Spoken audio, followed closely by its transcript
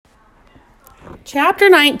Chapter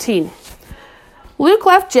 19. Luke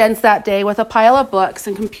left Jen's that day with a pile of books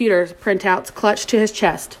and computer printouts clutched to his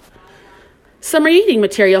chest. "Some reading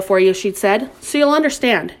material for you," she'd said, "so you'll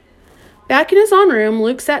understand." Back in his own room,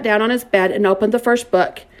 Luke sat down on his bed and opened the first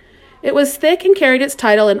book. It was thick and carried its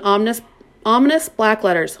title in ominous black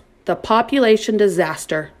letters, The Population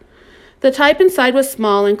Disaster. The type inside was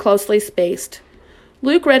small and closely spaced.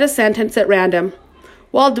 Luke read a sentence at random.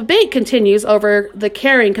 "While debate continues over the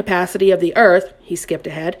carrying capacity of the earth," he skipped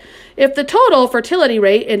ahead, "if the total fertility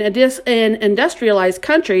rate in industrialized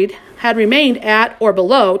countries had remained at or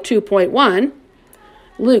below 2.1,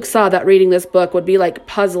 Luke saw that reading this book would be like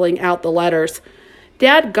puzzling out the letters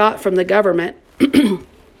Dad got from the government.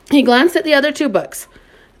 He glanced at the other two books,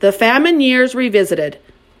 The Famine Years Revisited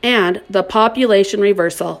and The Population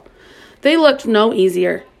Reversal. They looked no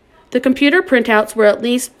easier. The computer printouts were at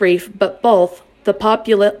least brief, but both the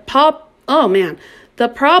problem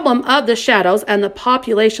of the shadows and the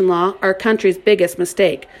population law, our country's biggest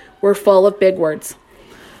mistake, were full of big words.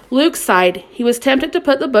 Luke sighed. He was tempted to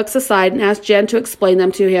put the books aside and ask Jen to explain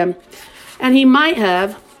them to him. And he might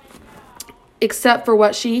have, except for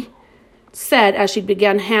what she said as she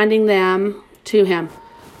began handing them to him.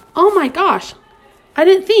 "Oh my gosh, I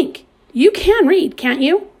didn't think. You can read, can't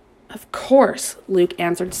you?" "Of course," Luke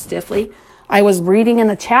answered stiffly. "I was reading in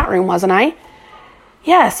the chat room, wasn't I?"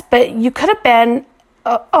 "Yes, but you could have been...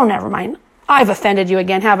 Oh, never mind. I've offended you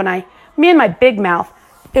again, haven't I? Me and my big mouth.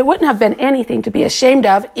 It wouldn't have been anything to be ashamed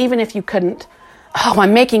of, even if you couldn't. Oh,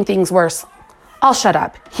 I'm making things worse. I'll shut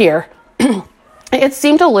up. Here." It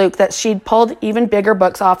seemed to Luke that she'd pulled even bigger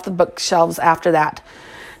books off the bookshelves after that.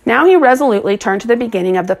 Now he resolutely turned to the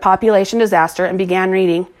beginning of The Population Disaster and began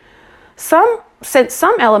reading. Since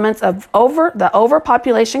some elements of the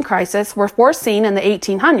overpopulation crisis were foreseen in the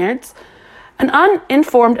 1800s, an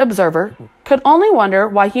uninformed observer could only wonder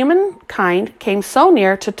why humankind came so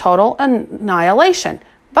near to total annihilation.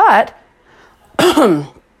 But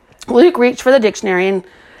Luke reached for the dictionary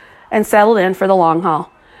and settled in for the long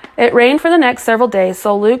haul. It rained for the next several days,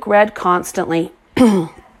 so Luke read constantly,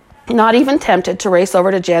 not even tempted to race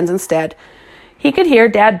over to Jen's instead. He could hear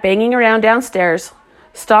Dad banging around downstairs,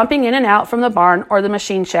 stomping in and out from the barn or the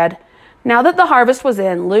machine shed. Now that the harvest was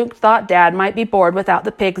in, Luke thought Dad might be bored without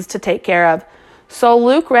the pigs to take care of. So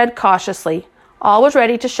Luke read cautiously, always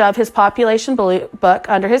ready to shove his population book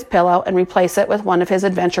under his pillow and replace it with one of his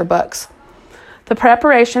adventure books. The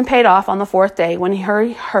preparation paid off on the fourth day when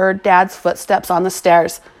he heard Dad's footsteps on the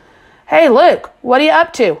stairs. "Hey, Luke, what are you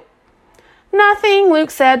up to?" "Nothing,"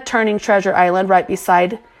 Luke said, turning Treasure Island right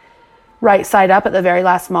side up at the very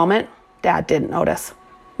last moment. Dad didn't notice.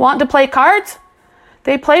 "Want to play cards?"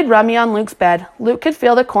 They played rummy on Luke's bed. Luke could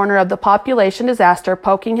feel the corner of The Population Disaster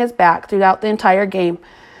poking his back throughout the entire game,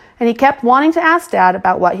 and he kept wanting to ask Dad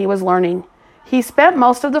about what he was learning. He spent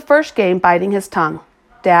most of the first game biting his tongue.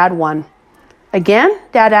 Dad won. "Again?"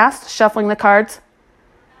 Dad asked, shuffling the cards.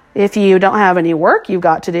 "If you don't have any work you've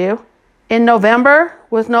got to do." "In November,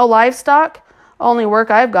 with no livestock? Only work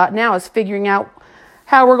I've got now is figuring out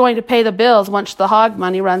how we're going to pay the bills once the hog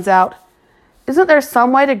money runs out." "Isn't there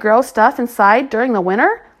some way to grow stuff inside during the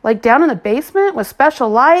winter? Like down in the basement with special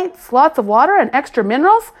lights, lots of water, and extra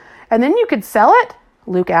minerals? And then you could sell it?"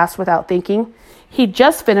 Luke asked without thinking. He'd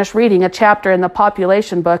just finished reading a chapter in the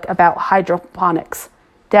population book about hydroponics.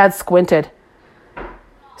 Dad squinted.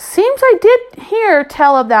 "Seems I did hear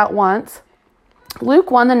tell of that once."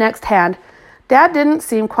 Luke won the next hand. Dad didn't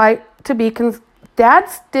seem to be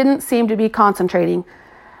concentrating.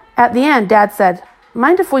 At the end, Dad said,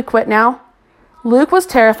 "Mind if we quit now?" Luke was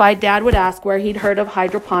terrified Dad would ask where he'd heard of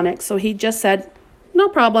hydroponics, so he just said, "No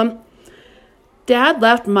problem." Dad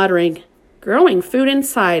left muttering, "Growing food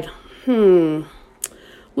inside. Luke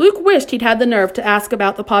wished he'd had the nerve to ask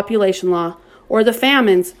about the population law, or the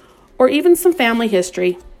famines, or even some family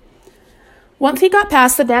history. Once he got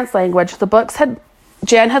past the dance language, the books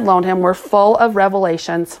Jen had loaned him were full of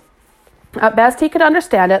revelations. At best he could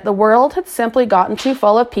understand it, the world had simply gotten too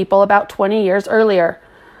full of people about 20 years earlier.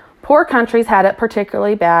 Poor countries had it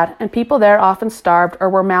particularly bad, and people there often starved or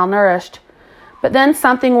were malnourished. But then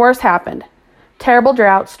something worse happened. Terrible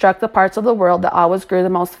droughts struck the parts of the world that always grew the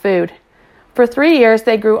most food. For 3 years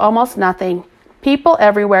they grew almost nothing. People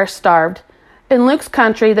everywhere starved. In Luke's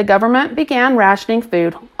country, the government began rationing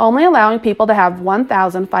food, only allowing people to have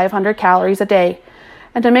 1,500 calories a day.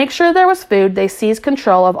 And to make sure there was food, they seized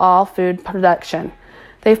control of all food production.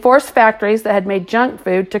 They forced factories that had made junk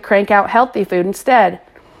food to crank out healthy food instead.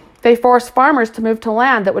 They forced farmers to move to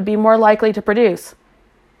land that would be more likely to produce.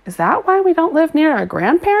 "Is that why we don't live near our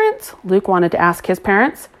grandparents?" Luke wanted to ask his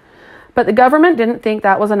parents. But the government didn't think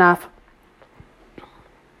that was enough.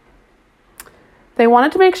 They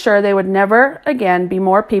wanted to make sure they would never again be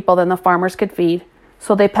more people than the farmers could feed,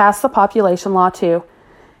 so they passed the population law too.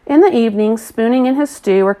 In the evening, spooning in his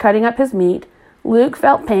stew or cutting up his meat, Luke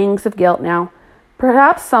felt pangs of guilt now.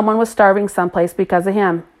 Perhaps someone was starving someplace because of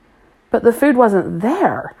him. But the food wasn't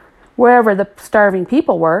there, wherever the starving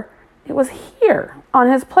people were. It was here,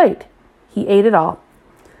 on his plate. He ate it all.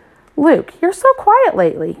 "Luke, you're so quiet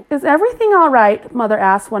lately. Is everything all right?" Mother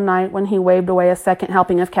asked one night when he waved away a second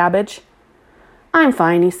helping of cabbage. "I'm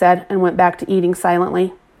fine," he said, and went back to eating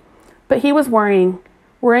silently. But he was worrying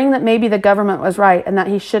that maybe the government was right and that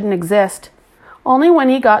he shouldn't exist. Only when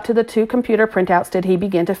he got to the 2 computer printouts did he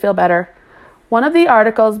begin to feel better. One of the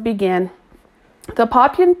articles began, "The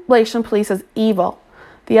population police is evil."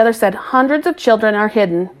 The other said, "Hundreds of children are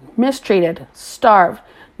hidden, mistreated, starved,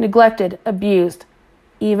 neglected, abused,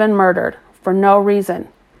 even murdered, for no reason.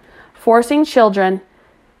 Forcing children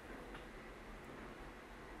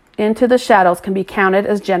into the shadows can be counted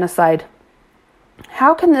as genocide."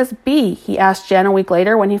 "How can this be?" he asked Jen a week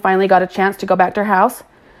later when he finally got a chance to go back to her house.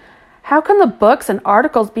 "How can the books and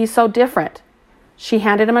articles be so different?" She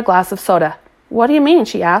handed him a glass of soda. "What do you mean?"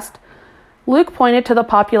 she asked. Luke pointed to the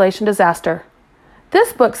population disaster.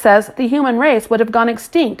 "This book says the human race would have gone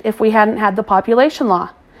extinct if we hadn't had the population law.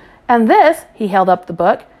 And this," he held up the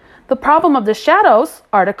book, "the problem of the shadows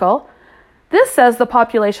article, this says the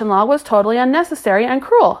population law was totally unnecessary and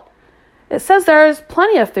cruel. It says there is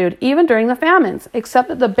plenty of food, even during the famines, except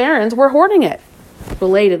that the barons were hoarding it."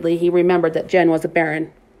 Belatedly, he remembered that Jen was a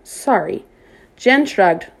baron. "Sorry." Jen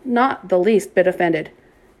shrugged, not the least bit offended.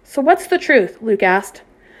 "So what's the truth?" Luke asked.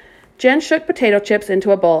 Jen shook potato chips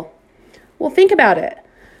into a bowl. "Well, think about it.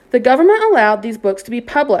 The government allowed these books to be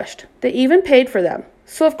published. They even paid for them.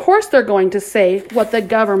 So of course they're going to say what the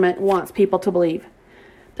government wants people to believe.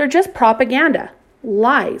 They're just propaganda,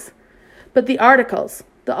 lies. But the articles,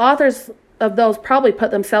 the authors of those probably put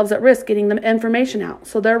themselves at risk getting the information out,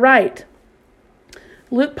 so they're right."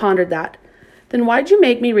 Luke pondered that. "Then why'd you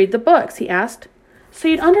make me read the books?" he asked. "So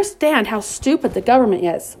you'd understand how stupid the government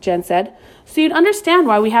is," Jen said. "So you'd understand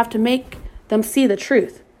why we have to make them see the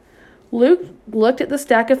truth." Luke looked at the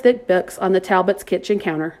stack of thick books on the Talbots' kitchen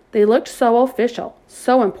counter. They looked so official,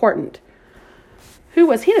 so important. Who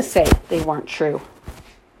was he to say they weren't true?